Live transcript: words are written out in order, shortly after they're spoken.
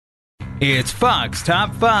It's Fox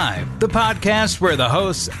Top 5, the podcast where the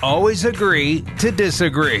hosts always agree to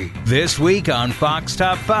disagree. This week on Fox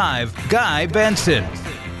Top 5, Guy Benson.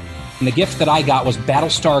 And the gift that I got was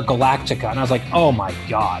Battlestar Galactica, and I was like, oh my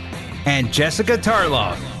God. And Jessica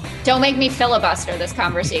Tarloff. Don't make me filibuster this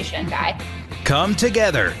conversation, Guy. Come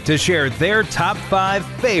together to share their top 5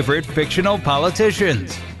 favorite fictional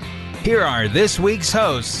politicians. Here are this week's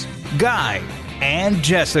hosts, Guy and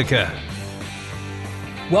Jessica.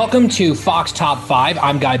 Welcome to Fox Top 5.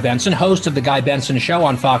 I'm Guy Benson, host of The Guy Benson Show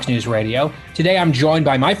on Fox News Radio. Today I'm joined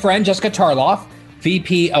by my friend Jessica Tarloff,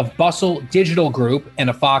 VP of Bustle Digital Group and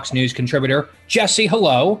a Fox News contributor. Jessie,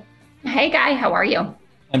 hello. Hey, Guy. How are you?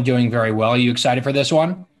 I'm doing very well. Are you excited for this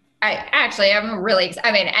one? I'm really excited.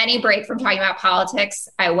 I mean, any break from talking about politics,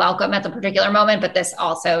 I welcome at the particular moment, but this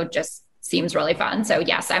also just seems really fun. So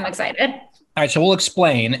yes, I'm excited. All right, so we'll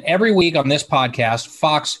explain. Every week on this podcast,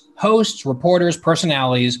 Fox hosts, reporters,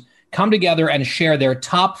 personalities come together and share their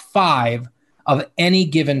top 5 of any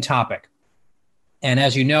given topic. And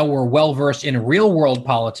as you know, we're well-versed in real-world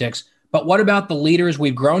politics, but what about the leaders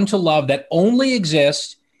we've grown to love that only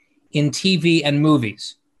exist in TV and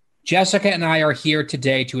movies? Jessica and I are here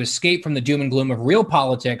today to escape from the doom and gloom of real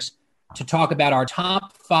politics to talk about our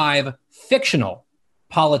top 5 fictional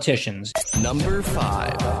politicians. Number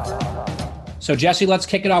 5. So, Jessie, let's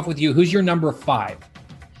kick it off with you. Who's your number 5?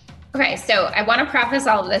 Okay, so I want to preface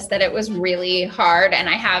all of this that it was really hard, and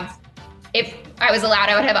if I was allowed,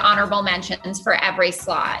 I would have honorable mentions for every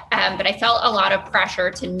slot. But I felt a lot of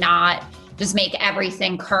pressure to not just make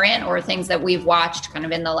everything current or things that we've watched kind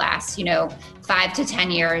of in the last, 5 to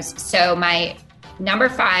 10 years. So my number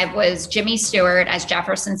 5 was Jimmy Stewart as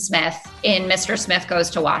Jefferson Smith in Mr. Smith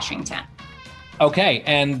Goes to Washington. Okay,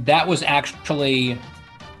 and that was actually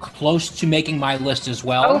close to making my list as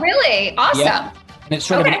well. Oh, really? Awesome. Yep. And it's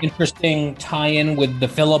sort of an interesting tie-in with the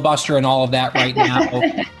filibuster and all of that right now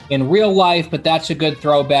in real life, but that's a good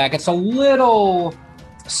throwback. It's a little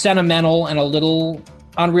sentimental and a little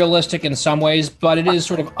unrealistic in some ways, but it is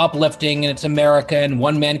sort of uplifting, and it's America, and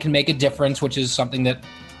one man can make a difference, which is something that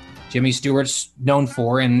Jimmy Stewart's known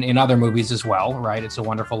for in other movies as well, right? It's a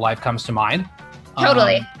Wonderful Life comes to mind.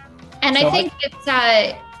 Totally. And so I think it's,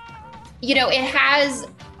 it has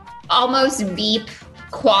almost Veep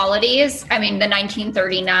qualities. I mean, the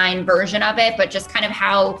 1939 version of it, but just kind of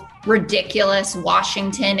how ridiculous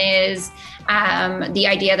Washington is. The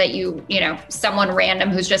idea that someone random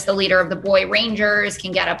who's just the leader of the Boy Rangers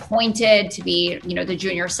can get appointed to be, the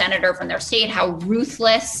junior senator from their state, how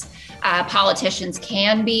ruthless politicians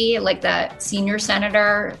can be, like the senior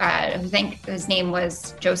senator, I think his name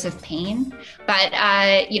was Joseph Payne. But,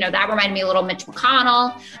 that reminded me a little Mitch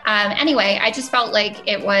McConnell. Anyway, I just felt like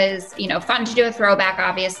it was, fun to do a throwback,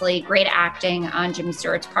 obviously, great acting on Jimmy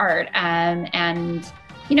Stewart's part.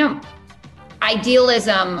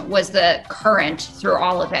 Idealism was the current through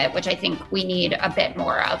all of it, which I think we need a bit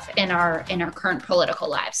more of in our current political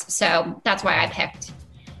lives. So that's why I picked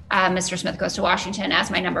Mr. Smith Goes to Washington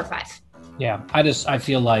as my number 5. Yeah, I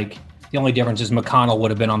feel like the only difference is McConnell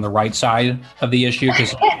would have been on the right side of the issue.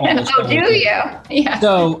 Oh, do you? Yeah.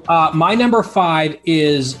 So my number 5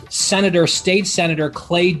 is State Senator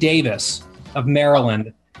Clay Davis of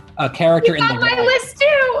Maryland, a character He's in on my list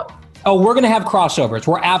too. Oh, we're going to have crossovers.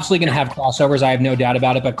 We're absolutely going to have crossovers. I have no doubt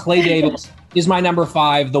about it. But Clay Davis is my number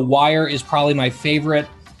 5. The Wire is probably my favorite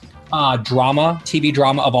TV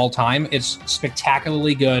drama of all time. It's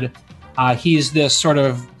spectacularly good. He's this sort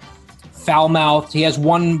of foul-mouthed. He has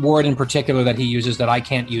one word in particular that he uses that I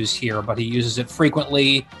can't use here, but he uses it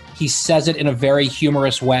frequently. He says it in a very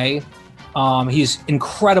humorous way. He's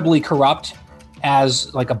incredibly corrupt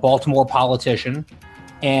as like a Baltimore politician.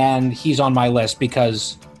 And he's on my list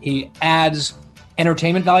because he adds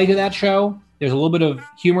entertainment value to that show. There's a little bit of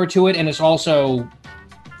humor to it, and it's also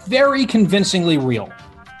very convincingly real.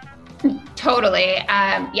 Totally.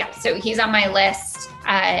 So he's on my list,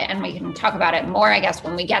 and we can talk about it more, I guess,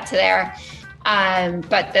 when we get to there.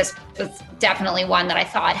 But this was definitely one that I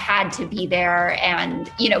thought had to be there.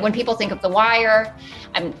 And, when people think of The Wire,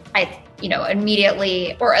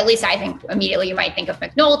 immediately, or at least I think immediately, you might think of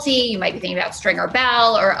McNulty, you might be thinking about Stringer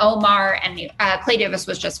Bell or Omar, and Clay Davis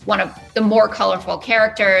was just one of the more colorful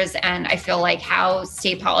characters. And I feel like how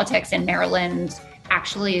state politics in Maryland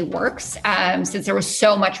actually works, since there was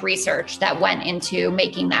so much research that went into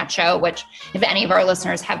making that show, which if any of our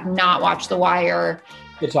listeners have not watched The Wire,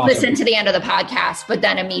 it's awesome. Listen to the end of the podcast, but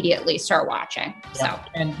then immediately start watching. Yeah. So,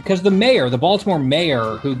 and because the Baltimore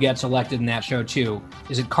mayor who gets elected in that show too,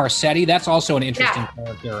 is it Garcetti? That's also an interesting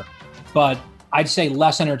character, but I'd say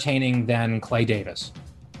less entertaining than Clay Davis.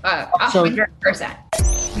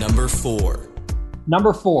 100%. Number 4.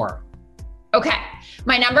 Number 4. Okay.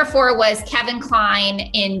 My number 4 was Kevin Kline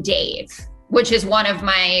in Dave, which is one of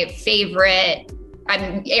my favorite,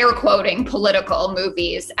 I'm air quoting, political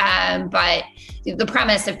movies. But the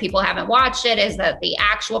premise, if people haven't watched it, is that the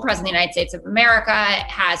actual president of the United States of America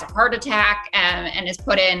has a heart attack and is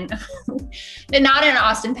put in, not in an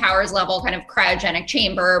Austin Powers level kind of cryogenic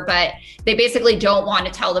chamber, but they basically don't want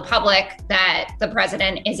to tell the public that the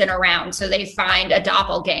president isn't around. So they find a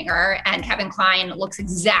doppelganger, and Kevin Kline looks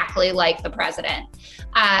exactly like the president.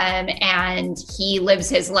 And he lives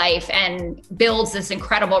his life and builds this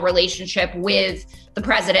incredible relationship with the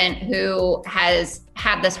president, who has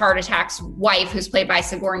had this heart attack's wife, who's played by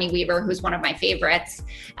Sigourney Weaver, who's one of my favorites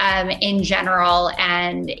in general.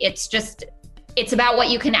 And it's about what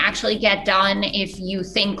you can actually get done if you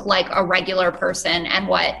think like a regular person and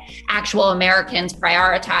what actual Americans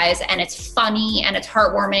prioritize. And it's funny and it's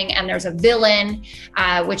heartwarming, and there's a villain,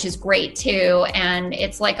 which is great too. And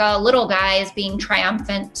it's like a little guy's being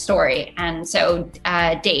triumphant story. And so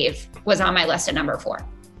Dave was on my list at number 4.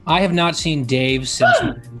 I have not seen Dave since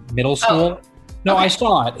middle school. No, okay. I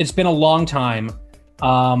saw it. It's been a long time,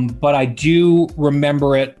 but I do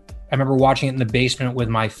remember it. I remember watching it in the basement with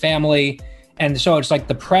my family. And so it's like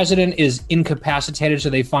the president is incapacitated, so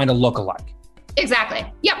they find a lookalike.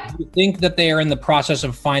 Exactly. Yep. You think that they are in the process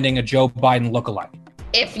of finding a Joe Biden lookalike?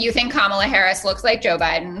 If you think Kamala Harris looks like Joe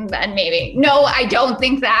Biden, then maybe. No, I don't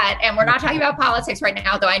think that. And we're not talking about politics right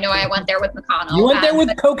now, though I know I went there with McConnell. You went there with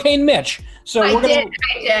Cocaine Mitch. So I did.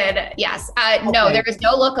 Yes. Okay. No, there is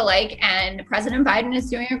no lookalike, and President Biden is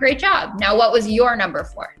doing a great job. Now, what was your number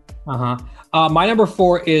 4? My number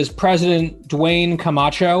 4 is President Dwayne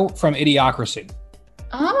Camacho from Idiocracy.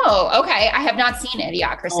 Oh, okay. I have not seen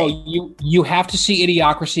Idiocracy. Oh, you have to see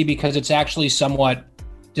Idiocracy because it's actually somewhat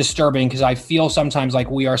disturbing, because I feel sometimes like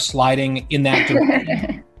we are sliding in that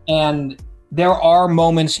direction. And there are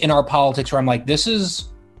moments in our politics where I'm like, this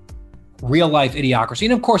is real life Idiocracy.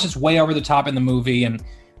 And of course, it's way over the top in the movie, and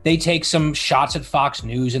they take some shots at Fox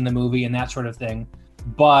News in the movie and that sort of thing.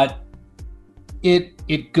 But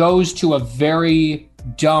it goes to a very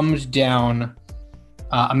dumbed down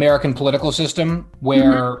American political system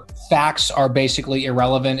where facts are basically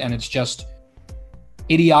irrelevant, and it's just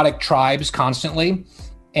idiotic tribes constantly.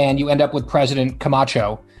 And you end up with President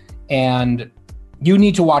Camacho, and you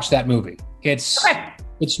need to watch that movie.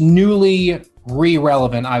 It's newly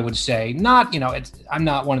re-relevant, I would say. Not, I'm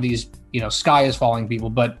not one of these, sky is falling people,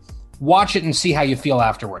 but watch it and see how you feel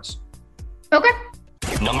afterwards. Okay.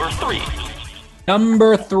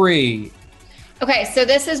 Number 3. Okay, so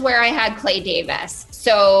this is where I had Clay Davis.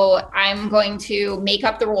 So I'm going to make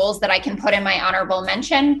up the rules that I can put in my honorable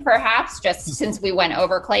mention, perhaps, just since we went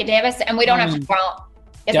over Clay Davis, and we don't have to. Well,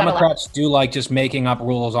 Democrats do like just making up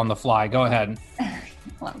rules on the fly. Go ahead.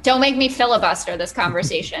 Well, don't make me filibuster this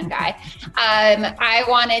conversation, Guy. I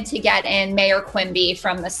wanted to get in Mayor Quimby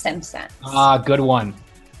from The Simpsons. Good one.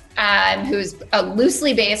 Who's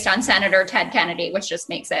loosely based on Senator Ted Kennedy, which just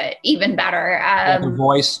makes it even better. The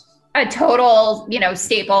voice. A total,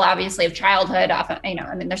 staple, obviously, of childhood. Often,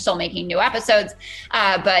 they're still making new episodes,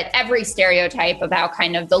 but every stereotype about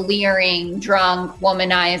kind of the leering, drunk,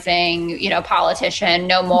 womanizing, politician,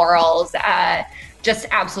 no morals, just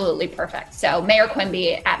absolutely perfect. So Mayor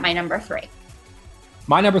Quimby at my number 3.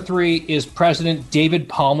 My number 3 is President David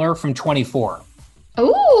Palmer from 24.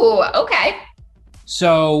 Ooh, okay.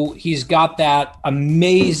 So he's got that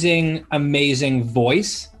amazing, amazing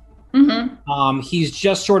voice. He's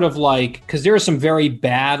just sort of like, because there are some very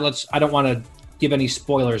bad, I don't want to give any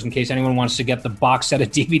spoilers in case anyone wants to get the box set of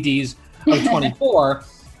DVDs of 24.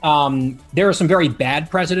 There are some very bad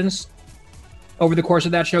presidents over the course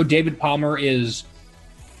of that show. David Palmer is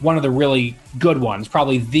one of the really good ones,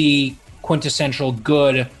 probably the quintessential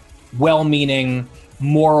good, well-meaning,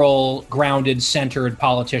 moral, grounded, centered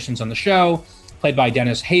politicians on the show, played by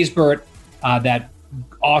Dennis Haysbert, that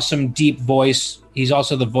awesome, deep voice. He's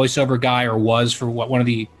also the voiceover guy, or was, for one of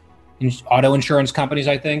the auto insurance companies,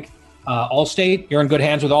 I think. Allstate. You're in good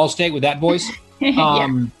hands with Allstate with that voice. Yeah.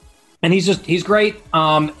 And he's great.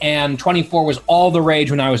 And 24 was all the rage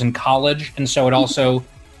when I was in college. And so it also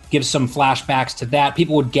gives some flashbacks to that.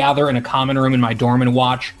 People would gather in a common room in my dorm and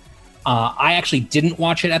watch. I actually didn't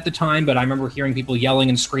watch it at the time, but I remember hearing people yelling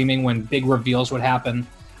and screaming when big reveals would happen.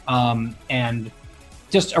 And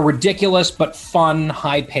just a ridiculous but fun,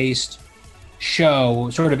 high-paced show,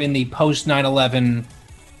 sort of in the post 9/11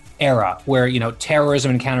 era, where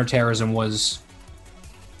terrorism and counterterrorism was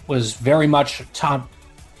very much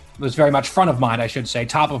front of mind, I should say,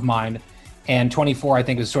 top of mind. And 24, I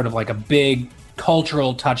think, is sort of like a big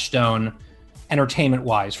cultural touchstone,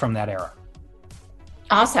 entertainment-wise, from that era.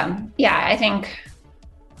 Awesome. Yeah, I think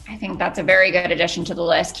I think that's a very good addition to the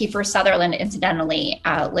list. Kiefer Sutherland, incidentally,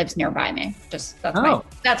 lives nearby me.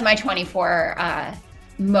 That's my 24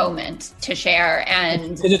 moment to share.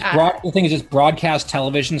 And the thing is, it's broadcast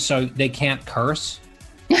television, so they can't curse.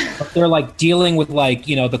 But they're like dealing with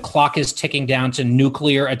the clock is ticking down to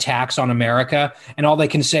nuclear attacks on America, and all they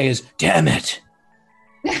can say is, "Damn it!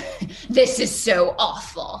 This is so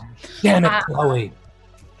awful. Damn it, Chloe."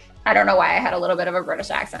 I don't know why I had a little bit of a British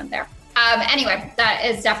accent there. Anyway, that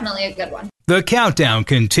is definitely a good one. The countdown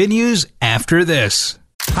continues after this.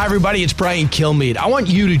 Hi, everybody. It's Brian Kilmeade. I want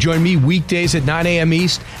you to join me weekdays at 9 a.m.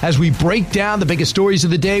 East as we break down the biggest stories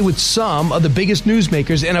of the day with some of the biggest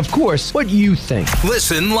newsmakers and, of course, what you think.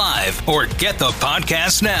 Listen live or get the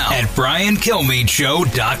podcast now at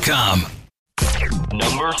briankilmeadshow.com.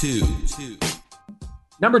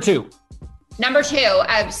 Number two.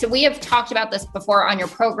 So we have talked about this before on your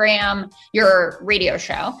program, your radio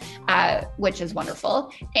show, which is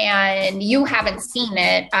wonderful. And you haven't seen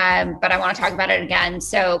it, but I want to talk about it again.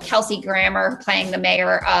 So Kelsey Grammer playing the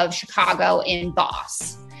mayor of Chicago in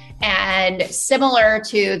Boss. And similar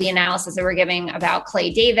to the analysis that we're giving about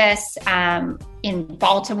Clay Davis in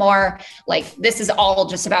Baltimore, like this is all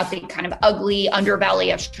just about the kind of ugly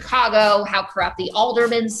underbelly of Chicago, how corrupt the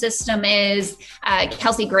alderman system is.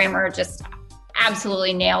 Kelsey Grammer just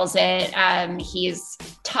absolutely nails it. He's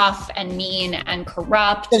tough and mean and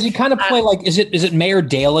corrupt. Does he kind of play is it Mayor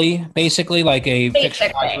Daley, basically, like a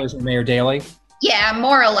fictionalized version of Mayor Daley? Yeah,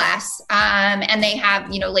 more or less. And they have,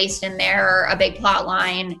 laced in there a big plot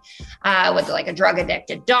line with like a drug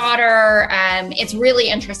addicted daughter. It's really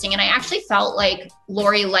interesting. And I actually felt like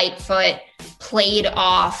Lori Lightfoot played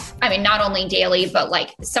off, not only Daley, but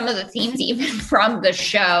like some of the themes even from the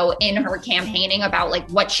show in her campaigning about like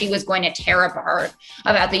what she was going to tear apart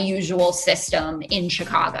about the usual system in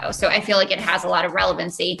Chicago. So I feel like it has a lot of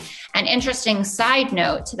relevancy. An interesting side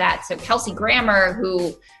note to that. So Kelsey Grammer,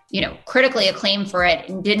 who critically acclaimed for it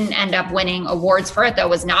and didn't end up winning awards for it, though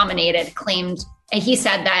was nominated, he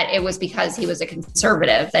said that it was because he was a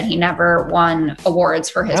conservative, that he never won awards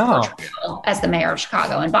for his portrayal as the mayor of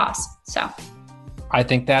Chicago and Boss. So I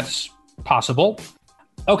think that's possible.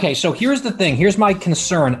 Okay, so here's the thing. Here's my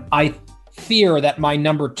concern. I fear that my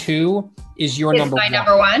number two is your number one.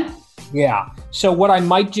 Number one? Yeah. So what I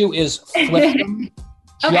might do is flip them.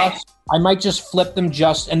 Okay. I might just flip them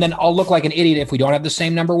and then I'll look like an idiot if we don't have the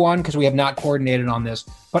same number one because we have not coordinated on this.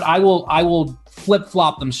 But I will flip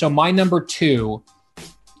flop them. So my number two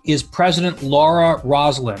is President Laura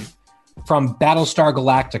Roslin from Battlestar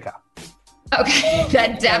Galactica. Okay,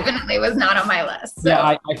 that definitely was not on my list. So.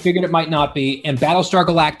 Yeah, I figured it might not be. And Battlestar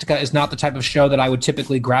Galactica is not the type of show that I would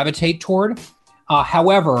typically gravitate toward.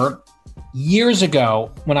 However, years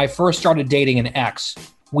ago, when I first started dating an ex,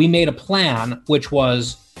 we made a plan, which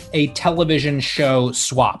was a television show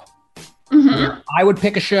swap. Mm-hmm. I would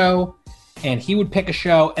pick a show and he would pick a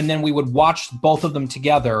show, and then we would watch both of them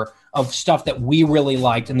together of stuff that we really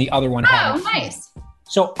liked and the other one had. Oh, nice.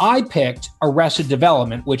 So I picked Arrested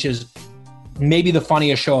Development, which is maybe the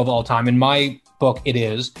funniest show of all time. In my book, it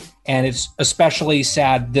is. And it's especially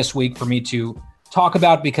sad this week for me to talk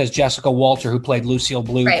about because Jessica Walter, who played Lucille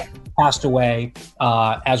Bluth, passed away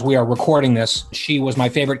as we are recording this. She was my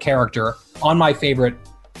favorite character on my favorite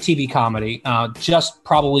TV comedy, just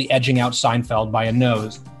probably edging out Seinfeld by a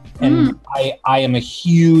nose. And I am a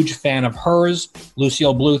huge fan of hers.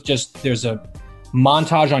 Lucille Bluth, there's a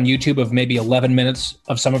montage on YouTube of maybe 11 minutes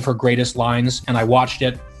of some of her greatest lines, and I watched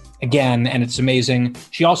it again, and it's amazing.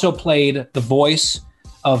 She also played the voice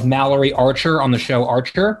of Mallory Archer on the show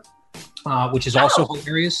Archer, which is also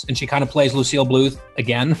hilarious. And she kind of plays Lucille Bluth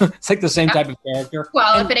again. It's like the same type of character.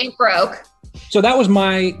 Well, if it ain't broke. So that was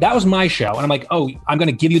my show. And I'm like, I'm going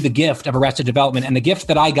to give you the gift of Arrested Development. And the gift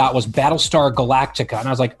that I got was Battlestar Galactica. And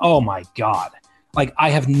I was like, oh my God. Like, I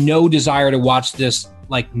have no desire to watch this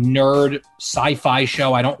like nerd sci-fi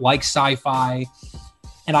show. I don't like sci-fi.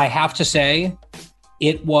 And I have to say,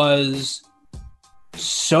 it was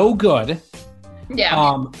so good.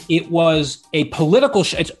 Yeah. It was a political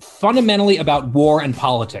show. It's fundamentally about war and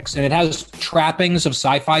politics, and it has trappings of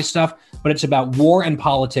sci-fi stuff, but it's about war and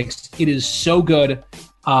politics. It is so good.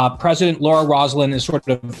 President Laura Roslin is sort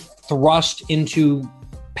of thrust into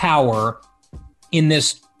power in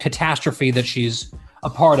this catastrophe that she's a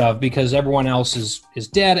part of because everyone else is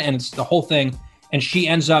dead, and it's the whole thing. And she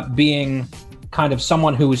ends up being kind of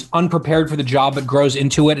someone who is unprepared for the job but grows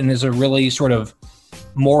into it and is a really sort of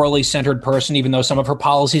morally centered person, even though some of her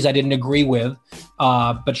policies I didn't agree with.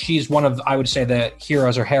 But she's one of, I would say, the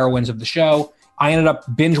heroes or heroines of the show. I ended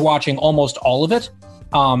up binge watching almost all of it.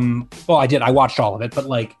 Well, I did. I watched all of it, but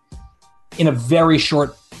like in a very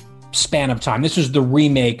short span of time. This was the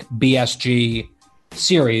remake BSG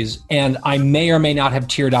series, and I may or may not have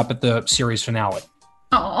teared up at the series finale.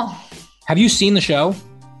 Oh. Have you seen the show?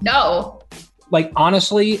 No. Like,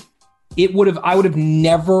 honestly, I would have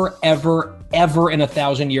never, ever, ever in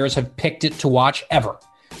 1,000 years have picked it to watch, ever.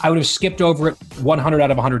 I would have skipped over it 100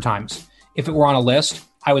 out of 100 times. If it were on a list,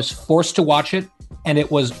 I was forced to watch it, and it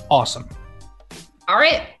was awesome. All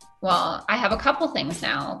right. Well, I have a couple things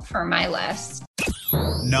now for my list.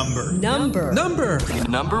 Number 1.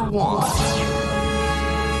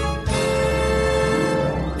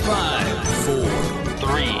 5, 4,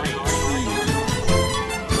 3.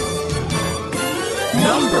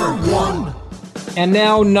 Number 1. And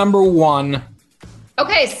now number 1.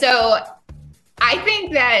 Okay, so I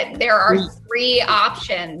think that there are 3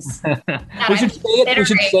 options. We should say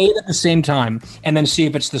it at the same time and then see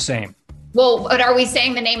if it's the same. Well, but are we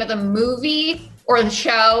saying the name of the movie or the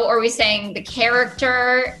show? Or are we saying the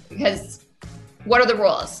character? Because what are the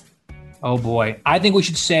rules? Oh boy. I think we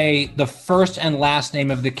should say the first and last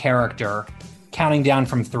name of the character, counting down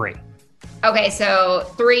from 3. Okay,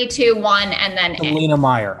 so 3, 2, 1, and then Selina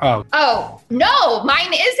Meyer. Oh, no,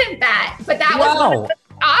 mine isn't that. But that was one of the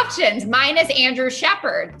options. Mine is Andrew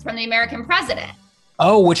Shepard from The American President.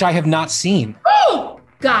 Oh, which I have not seen. Oh,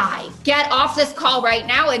 Guy, get off this call right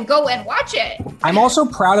now and go and watch it. I'm also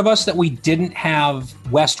proud of us that we didn't have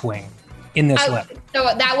West Wing in this list. So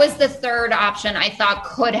that was the third option I thought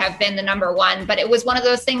could have been the number 1, but it was one of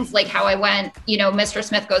those things like how I went, Mr.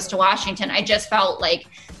 Smith Goes to Washington. I just felt like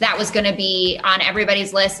that was going to be on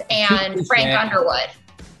everybody's list, and Frank Underwood.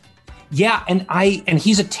 Yeah, and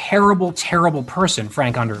he's a terrible, terrible person,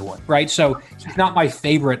 Frank Underwood, right? So he's not my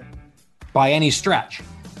favorite by any stretch.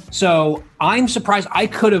 So I'm surprised. I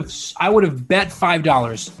would have bet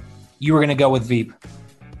 $5 you were going to go with Veep.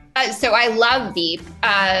 So I love Veep,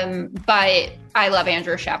 but I love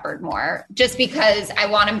Andrew Shepard more, just because I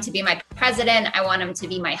want him to be my president. I want him to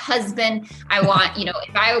be my husband. I want,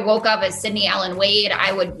 if I woke up as Sydney Ellen Wade,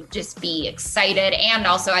 I would just be excited. And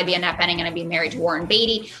also I'd be Annette Bening and I'd be married to Warren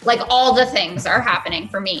Beatty. Like, all the things are happening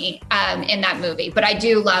for me in that movie. But I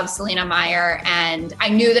do love Selina Meyer, and I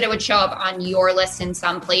knew that it would show up on your list in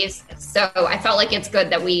some place. So I felt like it's good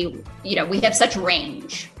that we have such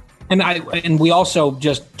range. And we also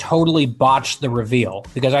just totally botched the reveal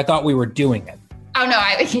because I thought we were doing it. Oh no,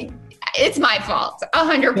 it's my fault,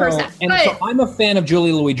 100%. So I'm a fan of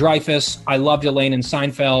Julia Louis-Dreyfus. I loved Elaine in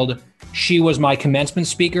Seinfeld. She was my commencement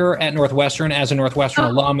speaker at Northwestern as a Northwestern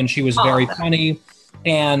alum, and she was very funny.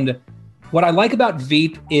 And what I like about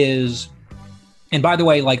Veep is, and by the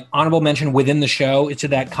way, like, honorable mention within the show, it's to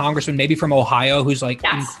that congressman, maybe from Ohio, who's like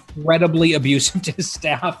incredibly abusive to his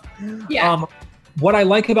staff. Yeah. What I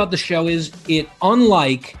like about the show is it,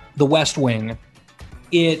 unlike The West Wing,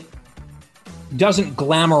 it doesn't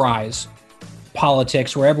glamorize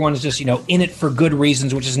politics where everyone's just, in it for good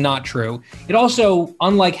reasons, which is not true. It also,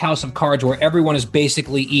 unlike House of Cards, where everyone is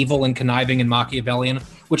basically evil and conniving and Machiavellian,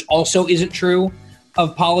 which also isn't true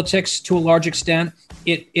of politics to a large extent,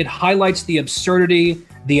 it highlights the absurdity,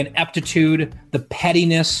 the ineptitude, the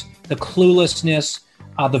pettiness, the cluelessness,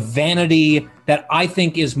 the vanity that I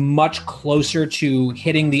think is much closer to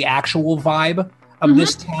hitting the actual vibe of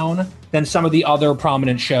this town than some of the other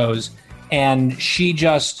prominent shows. And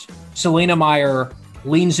Selina Meyer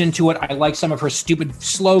leans into it. I like some of her stupid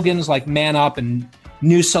slogans like Man Up and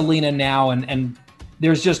New Selena Now. And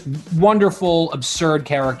there's just wonderful, absurd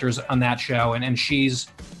characters on that show. And she's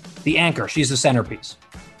the anchor. She's the centerpiece.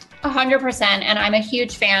 100%. And I'm a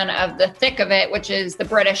huge fan of The Thick of It, which is the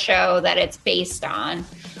British show that it's based on.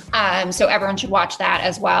 So everyone should watch that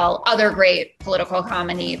as well. Other great political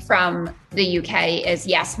comedy from the UK is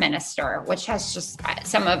Yes Minister, which has just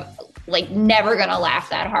some of never gonna laugh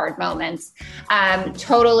that hard moments.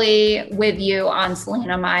 Totally with you on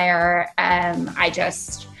Selina Meyer.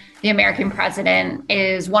 The American President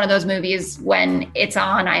is one of those movies when it's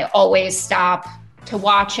on, I always stop to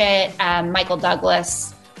watch it. Michael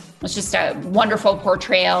Douglas was just a wonderful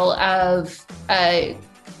portrayal of a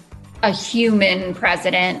human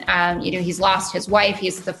president. He's lost his wife.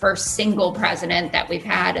 He's the first single president that we've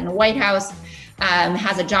had in the White House.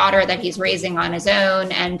 Has a daughter that he's raising on his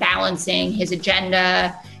own and balancing his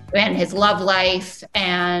agenda and his love life.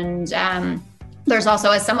 And there's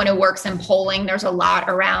also, as someone who works in polling, there's a lot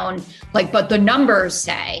around but the numbers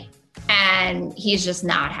say, and he's just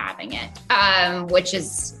not having it, which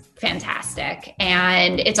is fantastic.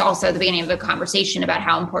 And it's also the beginning of a conversation about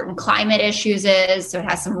how important climate issues is. So it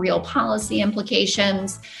has some real policy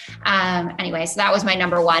implications. Anyway, so that was my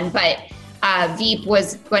number 1. But Veep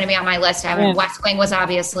was going to be on my list. I mean, West Wing was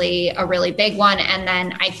obviously a really big one. And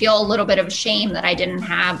then I feel a little bit of shame that I didn't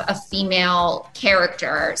have a female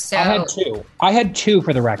character. So I had two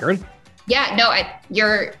for the record. Yeah, no,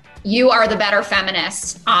 you are the better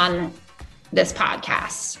feminist on this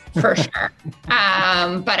podcast for sure.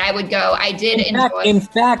 But I would go, I did enjoy. In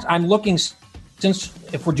fact, I'm looking, since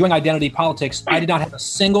if we're doing identity politics, I did not have a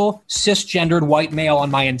single cisgendered white male on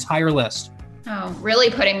my entire list. Oh,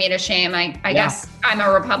 really putting me to shame. I guess I'm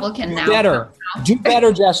a Republican now. Do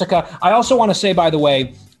better, Jessica. I also want to say, by the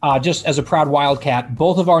way, just as a proud Wildcat,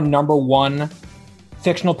 both of our number one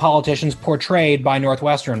fictional politicians portrayed by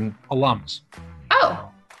Northwestern alums.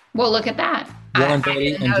 Oh, well, look at that. Warren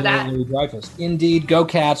Beatty and Julia Louis-Dreyfus. Indeed, go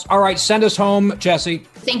Cats. All right, send us home, Jesse.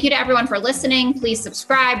 Thank you to everyone for listening. Please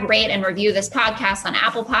subscribe, rate, and review this podcast on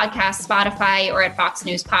Apple Podcasts, Spotify, or at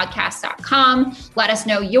foxnewspodcast.com. Let us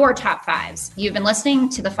know your top fives. You've been listening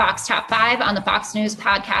to the Fox Top 5 on the Fox News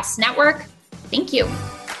Podcast Network. Thank you.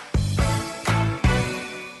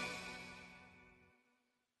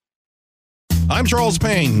 I'm Charles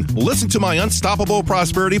Payne. Listen to my Unstoppable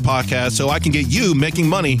Prosperity podcast so I can get you making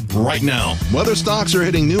money right now. Whether stocks are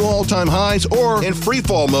hitting new all-time highs or in free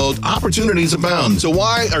fall mode, opportunities abound. So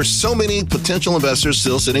why are so many potential investors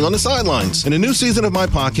still sitting on the sidelines? In a new season of my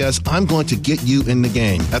podcast, I'm going to get you in the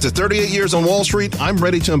game. After 38 years on Wall Street, I'm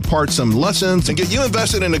ready to impart some lessons and get you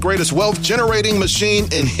invested in the greatest wealth-generating machine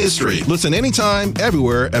in history. Listen anytime,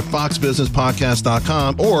 everywhere at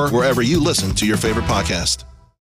foxbusinesspodcast.com or wherever you listen to your favorite podcast.